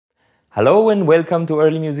Hello and welcome to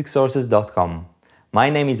earlymusicsources.com. My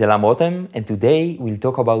name is Elam Rotem and today we'll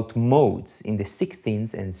talk about modes in the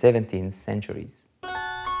 16th and 17th centuries.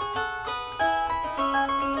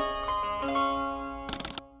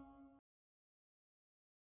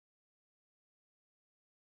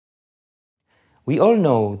 We all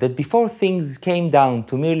know that before things came down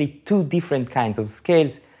to merely two different kinds of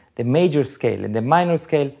scales, the major scale and the minor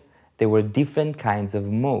scale, there were different kinds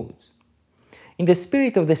of modes. In the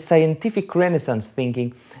spirit of the scientific Renaissance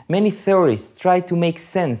thinking, many theorists tried to make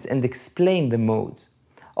sense and explain the modes.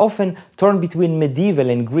 Often torn between medieval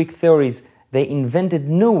and Greek theories, they invented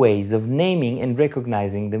new ways of naming and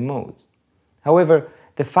recognizing the modes. However,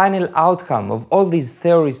 the final outcome of all these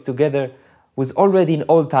theories together was already in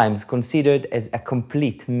old times considered as a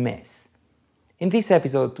complete mess. In this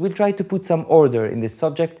episode, we'll try to put some order in the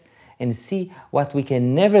subject and see what we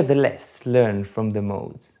can nevertheless learn from the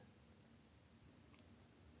modes.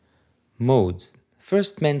 Modes,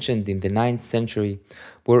 first mentioned in the 9th century,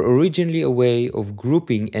 were originally a way of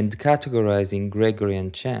grouping and categorizing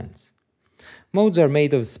Gregorian chants. Modes are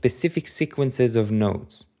made of specific sequences of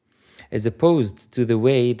notes. As opposed to the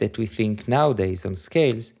way that we think nowadays on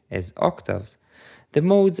scales, as octaves, the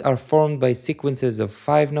modes are formed by sequences of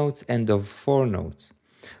 5 notes and of 4 notes,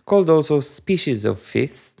 called also species of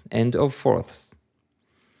fifths and of fourths.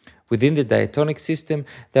 Within the diatonic system,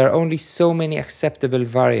 there are only so many acceptable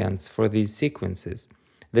variants for these sequences,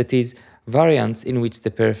 that is, variants in which the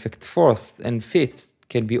perfect fourths and fifths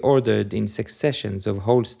can be ordered in successions of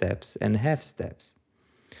whole steps and half steps.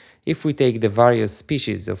 If we take the various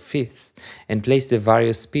species of fifths and place the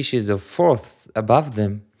various species of fourths above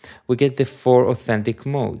them, we get the 4 authentic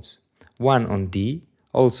modes, one on D,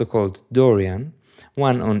 also called Dorian,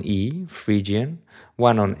 one on E, Phrygian,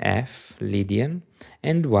 one on F, Lydian,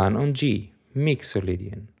 and one on G,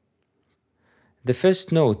 Mixolydian. The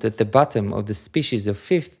first note at the bottom of the species of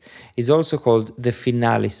fifth is also called the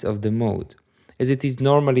finalis of the mode, as it is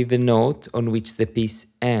normally the note on which the piece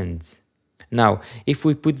ends. Now, if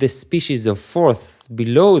we put the species of fourths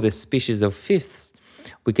below the species of fifths,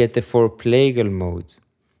 we get the 4 plagal modes,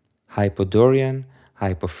 Hypodorian,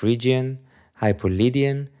 Hypophrygian,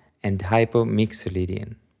 Hypolydian, and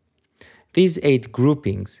Hypomixolydian. These 8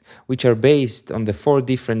 groupings, which are based on the 4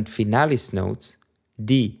 different finalis notes,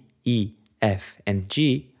 D, E, F, and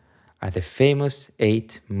G, are the famous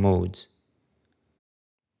 8 modes.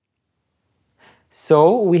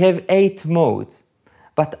 So we have 8 modes,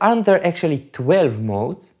 but aren't there actually 12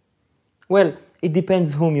 modes? Well, it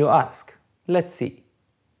depends whom you ask. Let's see.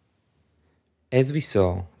 As we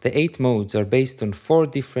saw, the 8 modes are based on 4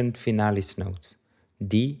 different finalis notes,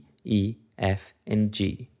 D, E, F, and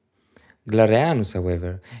G. Glareanus,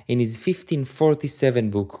 however, in his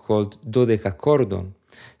 1547 book called Dodecachordon,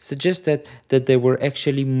 suggested that there were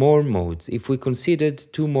actually more modes if we considered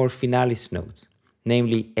 2 more finalis notes,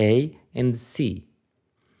 namely A and C.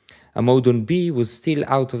 A mode on B was still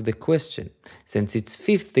out of the question, since its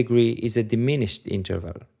 5th degree is a diminished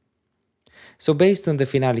interval. So based on the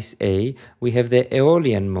finalis A, we have the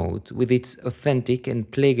Aeolian mode with its authentic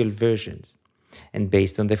and plagal versions. And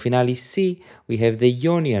based on the finalis C, we have the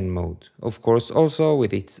Ionian mode, of course also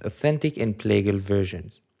with its authentic and plagal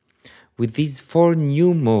versions. With these 4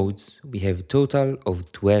 new modes, we have a total of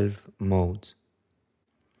 12 modes.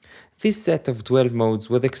 This set of 12 modes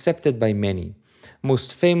was accepted by many,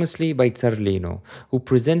 most famously by Zarlino, who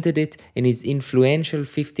presented it in his influential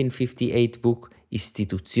 1558 book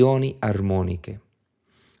Istituzioni Armoniche.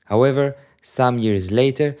 However, some years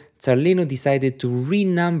later, Zarlino decided to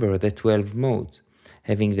renumber the 12 modes,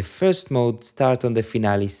 having the first mode start on the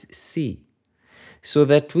finalis C, so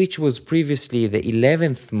that which was previously the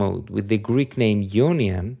 11th mode with the Greek name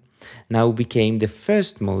Ionian now became the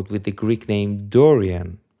first mode with the Greek name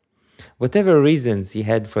Dorian. Whatever reasons he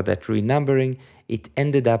had for that renumbering, it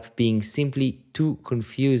ended up being simply too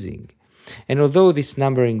confusing. And although this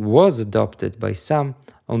numbering was adopted by some,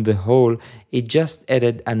 on the whole, it just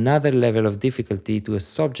added another level of difficulty to a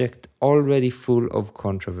subject already full of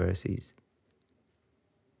controversies.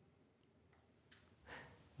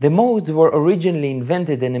 The modes were originally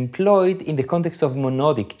invented and employed in the context of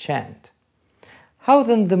monodic chant. How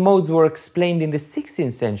then the modes were explained in the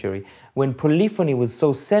 16th century, when polyphony was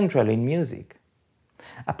so central in music?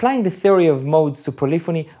 Applying the theory of modes to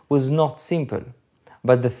polyphony was not simple,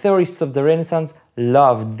 but the theorists of the Renaissance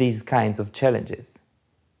loved these kinds of challenges.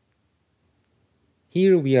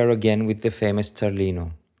 Here we are again with the famous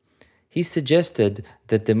Zarlino. He suggested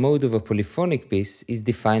that the mode of a polyphonic piece is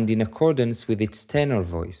defined in accordance with its tenor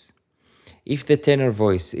voice. If the tenor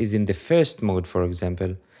voice is in the first mode, for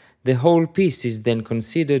example, the whole piece is then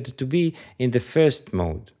considered to be in the first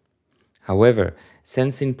mode. However,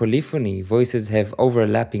 since in polyphony voices have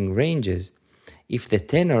overlapping ranges, if the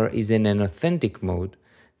tenor is in an authentic mode,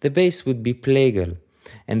 the bass would be plagal,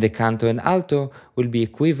 and the canto and alto will be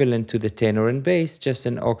equivalent to the tenor and bass, just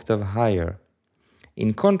an octave higher.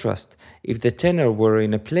 In contrast, if the tenor were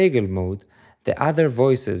in a plagal mode, the other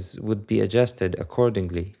voices would be adjusted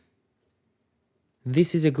accordingly.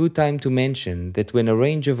 This is a good time to mention that when a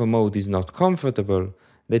range of a mode is not comfortable,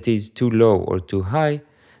 that is, too low or too high,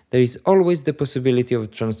 there is always the possibility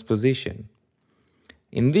of transposition.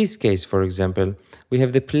 In this case, for example, we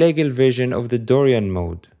have the plagal version of the Dorian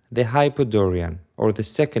mode, the hypodorian, or the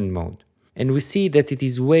second mode, and we see that it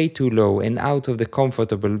is way too low and out of the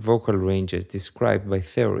comfortable vocal ranges described by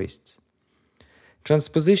theorists.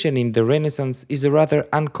 Transposition in the Renaissance is a rather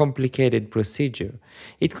uncomplicated procedure.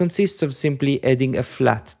 It consists of simply adding a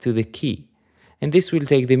flat to the key, and this will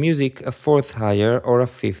take the music a fourth higher or a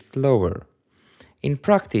fifth lower. In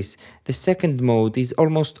practice, the second mode is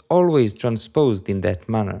almost always transposed in that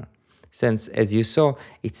manner, since, as you saw,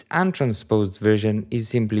 its untransposed version is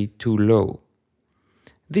simply too low.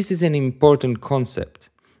 This is an important concept,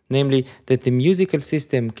 namely that the musical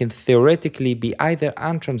system can theoretically be either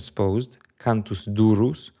untransposed, cantus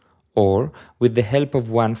durus, or, with the help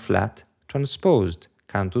of one flat, transposed,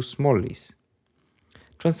 cantus mollis.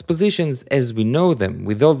 Transpositions as we know them,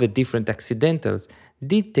 with all the different accidentals,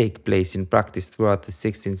 did take place in practice throughout the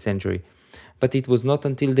 16th century, but it was not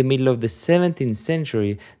until the middle of the 17th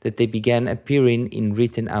century that they began appearing in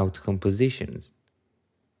written-out compositions.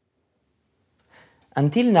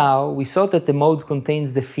 Until now, we saw that the mode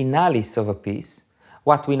contains the finalis of a piece,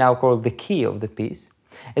 what we now call the key of the piece,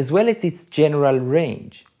 as well as its general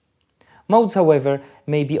range. Modes, however,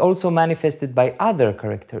 may be also manifested by other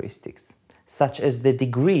characteristics, such as the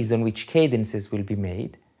degrees on which cadences will be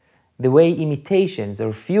made, the way imitations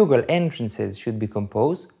or fugal entrances should be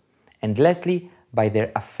composed, and lastly, by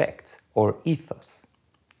their affects or ethos.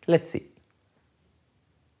 Let's see.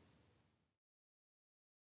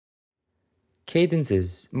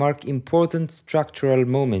 Cadences mark important structural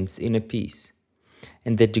moments in a piece,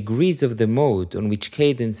 and the degrees of the mode on which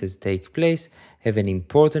cadences take place have an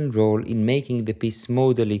important role in making the piece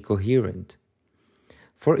modally coherent.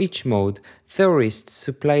 For each mode, theorists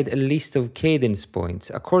supplied a list of cadence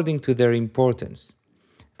points according to their importance.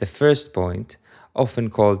 The first point,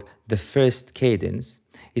 often called the first cadence,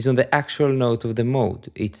 is on the actual note of the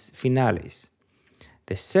mode, its finalis.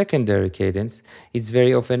 The secondary cadence is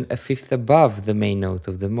very often a fifth above the main note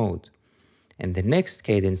of the mode. And the next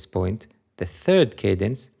cadence point, the third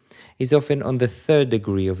cadence, is often on the third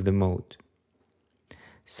degree of the mode.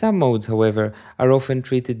 Some modes, however, are often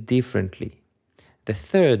treated differently. The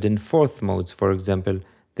third and fourth modes, for example,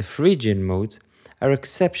 the Phrygian modes, are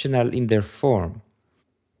exceptional in their form.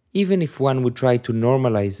 Even if one would try to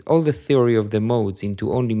normalize all the theory of the modes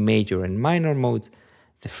into only major and minor modes,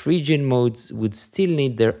 the Phrygian modes would still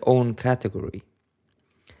need their own category.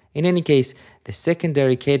 In any case, the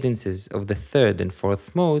secondary cadences of the third and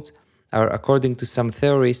fourth modes are, according to some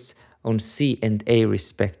theorists, on C and A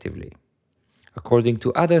respectively. According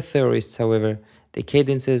to other theorists, however, the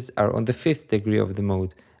cadences are on the fifth degree of the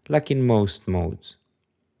mode, like in most modes.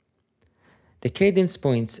 The cadence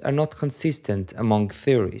points are not consistent among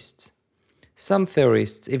theorists. Some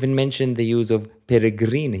theorists even mention the use of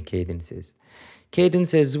peregrine cadences,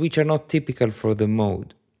 cadences which are not typical for the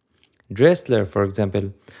mode. Dressler, for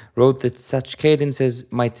example, wrote that such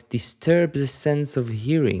cadences might disturb the sense of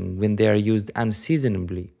hearing when they are used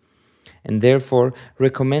unseasonably, and therefore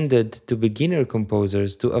recommended to beginner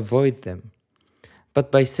composers to avoid them.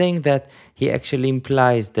 But by saying that, he actually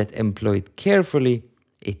implies that employed carefully,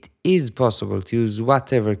 it is possible to use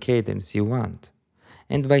whatever cadence you want.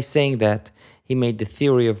 And by saying that, he made the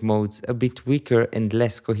theory of modes a bit weaker and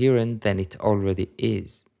less coherent than it already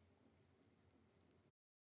is.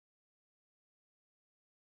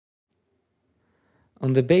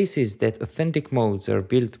 On the basis that authentic modes are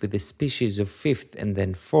built with the species of fifth and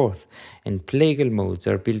then fourth, and plagal modes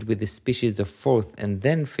are built with the species of fourth and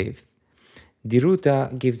then fifth, Di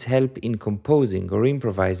Ruta gives help in composing or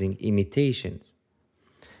improvising imitations.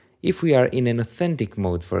 If we are in an authentic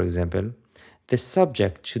mode, for example, the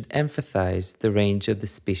subject should emphasize the range of the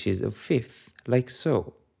species of fifth, like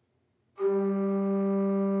so.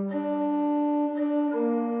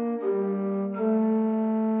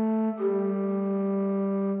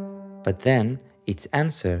 But then, its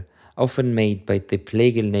answer, often made by the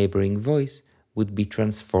plagal neighboring voice, would be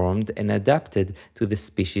transformed and adapted to the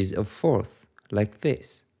species of fourth, like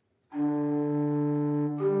this.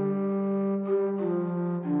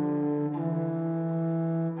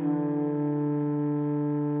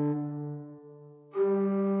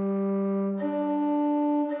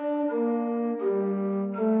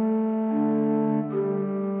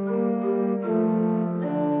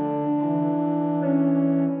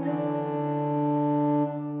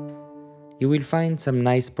 You will find some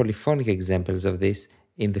nice polyphonic examples of this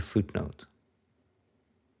in the footnote.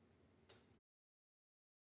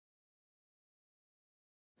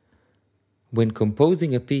 When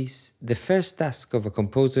composing a piece, the first task of a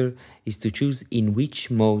composer is to choose in which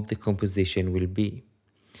mode the composition will be.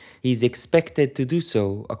 He is expected to do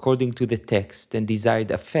so according to the text and desired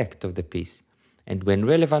effect of the piece, and when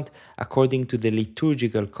relevant, according to the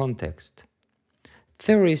liturgical context.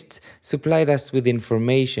 Theorists supplied us with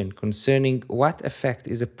information concerning what effect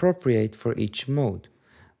is appropriate for each mode,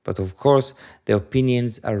 but of course the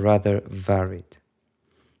opinions are rather varied.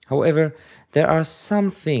 However, there are some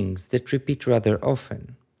things that repeat rather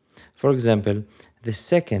often. For example, the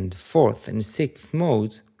second, fourth, and sixth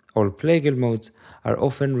modes, all plagal modes, are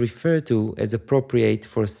often referred to as appropriate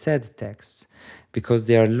for said texts, because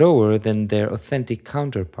they are lower than their authentic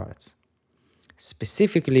counterparts.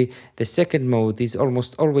 Specifically, the second mode is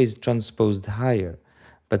almost always transposed higher,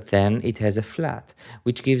 but then it has a flat,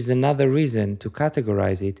 which gives another reason to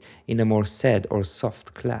categorize it in a more sad or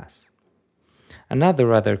soft class. Another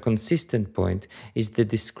rather consistent point is the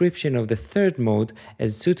description of the third mode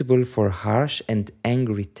as suitable for harsh and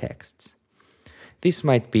angry texts. This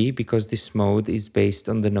might be because this mode is based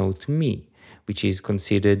on the note Mi, which is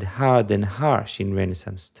considered hard and harsh in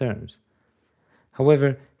Renaissance terms.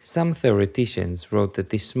 However, some theoreticians wrote that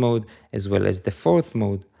this mode, as well as the fourth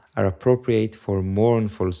mode, are appropriate for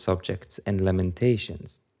mournful subjects and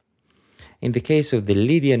lamentations. In the case of the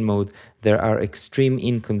Lydian mode, there are extreme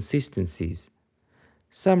inconsistencies.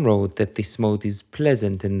 Some wrote that this mode is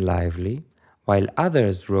pleasant and lively, while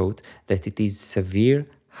others wrote that it is severe,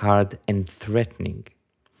 hard, and threatening.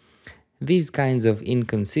 These kinds of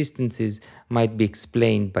inconsistencies might be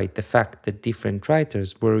explained by the fact that different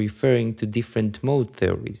writers were referring to different mode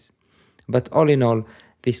theories. But all in all,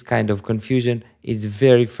 this kind of confusion is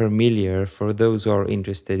very familiar for those who are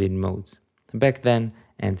interested in modes, back then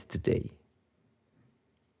and today.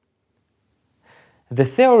 The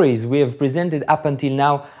theories we have presented up until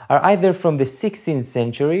now are either from the 16th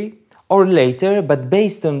century or later, but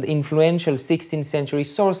based on influential 16th century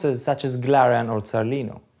sources such as Glarean or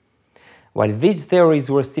Zarlino. While these theories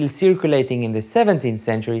were still circulating in the 17th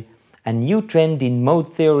century, a new trend in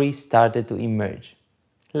mode theory started to emerge.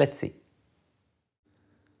 Let's see.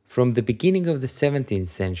 From the beginning of the 17th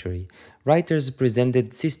century, writers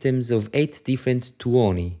presented systems of 8 different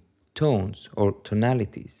tuoni, tones or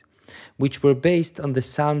tonalities, which were based on the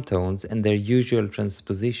psalm tones and their usual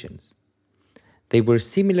transpositions. They were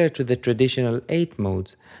similar to the traditional 8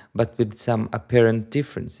 modes, but with some apparent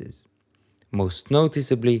differences. Most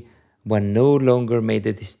noticeably, one no longer made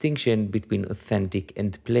a distinction between authentic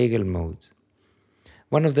and plagal modes.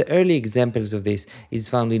 One of the early examples of this is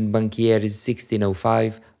found in Banchieri's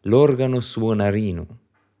 1605 L'organo suonarino.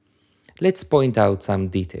 Let's point out some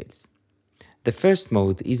details. The first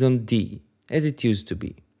mode is on D, as it used to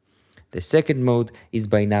be. The second mode is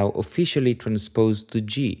by now officially transposed to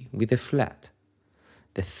G with a flat.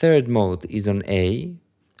 The third mode is on A,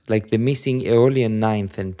 like the missing Aeolian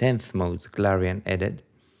 9th and 10th modes Glarean added.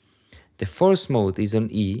 The fourth mode is on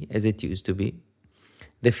E, as it used to be.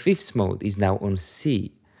 The fifth mode is now on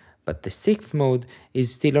C, but the sixth mode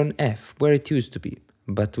is still on F, where it used to be,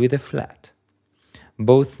 but with a flat.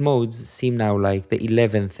 Both modes seem now like the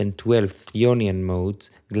 11th and 12th Ionian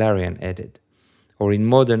modes Glarean added, or in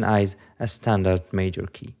modern eyes a standard major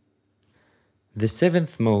key. The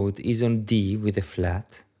seventh mode is on D with a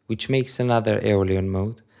flat, which makes another Aeolian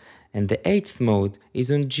mode, and the eighth mode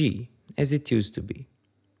is on G, as it used to be.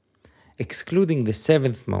 Excluding the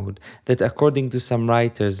seventh mode, that according to some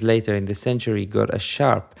writers later in the century got a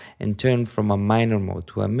sharp and turned from a minor mode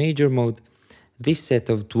to a major mode, this set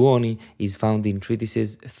of tuoni is found in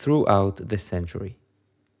treatises throughout the century.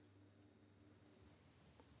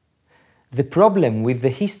 The problem with the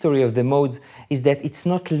history of the modes is that it's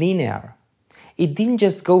not linear. It didn't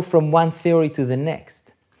just go from one theory to the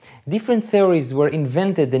next. Different theories were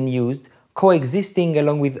invented and used, coexisting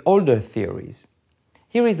along with older theories.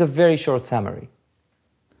 Here is a very short summary.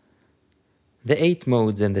 The 8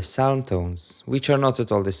 modes and the psalm tones, which are not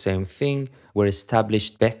at all the same thing, were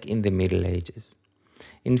established back in the Middle Ages.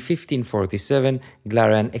 In 1547,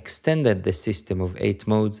 Glarean extended the system of 8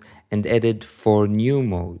 modes and added 4 new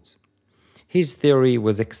modes. His theory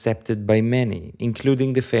was accepted by many,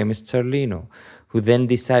 including the famous Zarlino, who then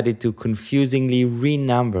decided to confusingly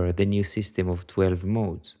renumber the new system of 12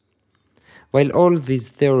 modes. While all these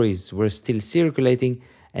theories were still circulating,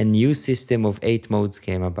 a new system of 8 modes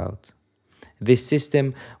came about. This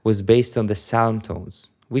system was based on the psalm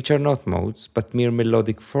tones, which are not modes but mere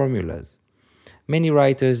melodic formulas. Many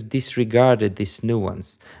writers disregarded this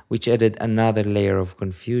nuance, which added another layer of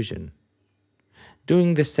confusion.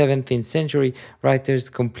 During the 17th century, writers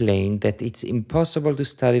complained that it's impossible to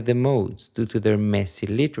study the modes due to their messy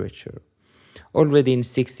literature. Already in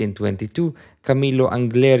 1622, Camillo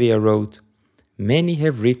Angleria wrote, "Many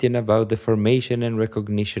have written about the formation and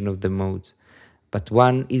recognition of the modes, but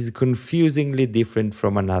one is confusingly different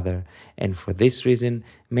from another, and for this reason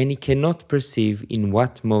many cannot perceive in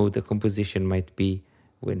what mode a composition might be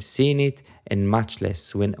when seeing it, and much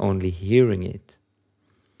less when only hearing it."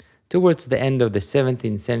 Towards the end of the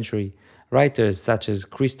 17th century, writers such as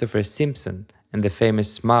Christopher Simpson and the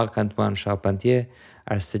famous Marc-Antoine Charpentier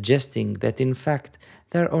are suggesting that in fact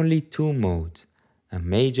there are only two modes, a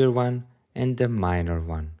major one and a minor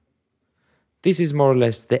one. This is more or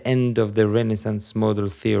less the end of the Renaissance modal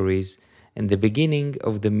theories and the beginning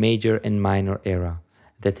of the major and minor era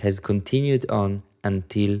that has continued on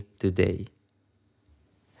until today.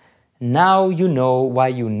 Now you know why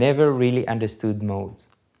you never really understood modes.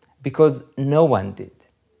 Because no one did.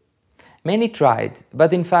 Many tried,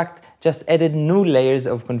 but in fact just added new layers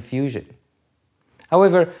of confusion.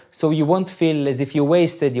 However, so you won't feel as if you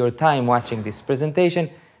wasted your time watching this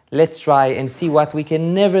presentation, let's try and see what we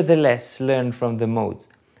can nevertheless learn from the modes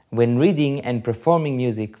when reading and performing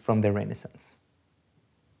music from the Renaissance.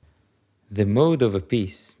 The mode of a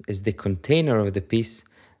piece, as the container of the piece,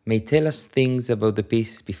 may tell us things about the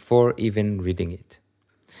piece before even reading it.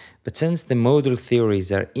 But since the modal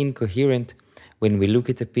theories are incoherent, when we look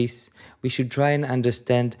at a piece, we should try and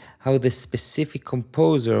understand how the specific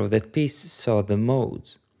composer of that piece saw the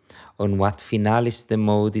modes, on what finalis the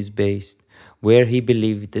mode is based, where he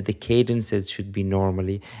believed that the cadences should be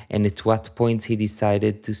normally, and at what points he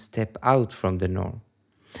decided to step out from the norm,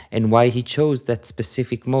 and why he chose that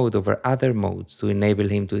specific mode over other modes to enable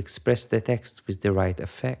him to express the text with the right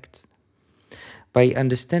effects. By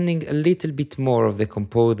understanding a little bit more of the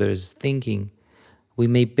composer's thinking, we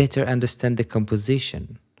may better understand the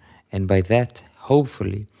composition, and by that,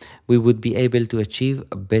 hopefully, we would be able to achieve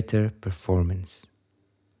a better performance.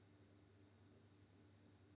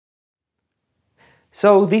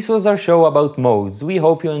 So this was our show about modes. We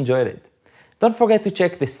hope you enjoyed it. Don't forget to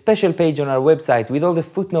check the special page on our website with all the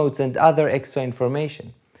footnotes and other extra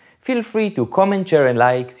information. Feel free to comment, share and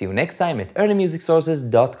like. See you next time at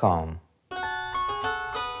earlymusicsources.com.